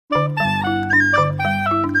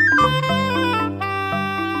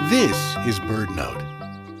This is BirdNote.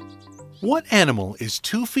 What animal is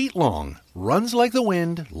 2 feet long, runs like the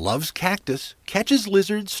wind, loves cactus, catches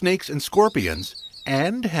lizards, snakes, and scorpions,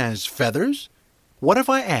 and has feathers? What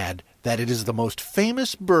if I add that it is the most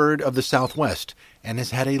famous bird of the Southwest and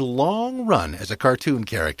has had a long run as a cartoon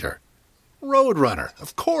character? Roadrunner,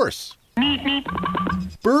 of course.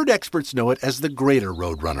 Bird experts know it as the greater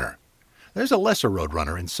Roadrunner. There's a lesser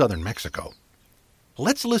Roadrunner in southern Mexico.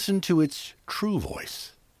 Let's listen to its true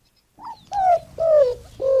voice.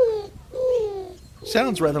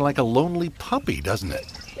 Sounds rather like a lonely puppy, doesn't it?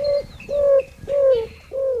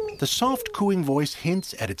 The soft cooing voice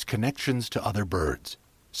hints at its connections to other birds.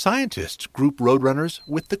 Scientists group roadrunners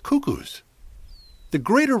with the cuckoos. The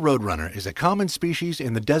greater roadrunner is a common species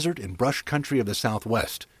in the desert and brush country of the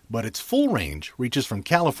Southwest, but its full range reaches from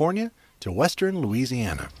California to western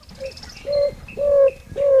Louisiana.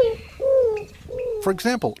 For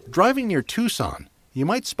example, driving near Tucson, you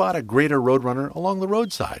might spot a greater roadrunner along the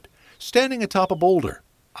roadside, standing atop a boulder,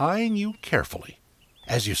 eyeing you carefully.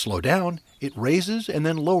 As you slow down, it raises and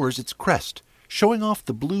then lowers its crest, showing off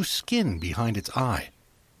the blue skin behind its eye.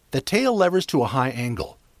 The tail levers to a high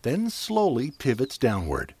angle, then slowly pivots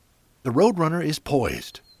downward. The roadrunner is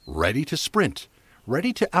poised, ready to sprint,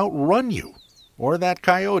 ready to outrun you, or that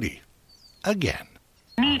coyote, again.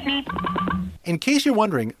 In case you're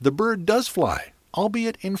wondering, the bird does fly,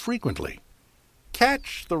 albeit infrequently.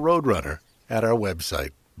 Catch the roadrunner at our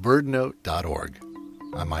website, birdnote.org.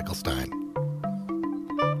 I'm Michael Stein.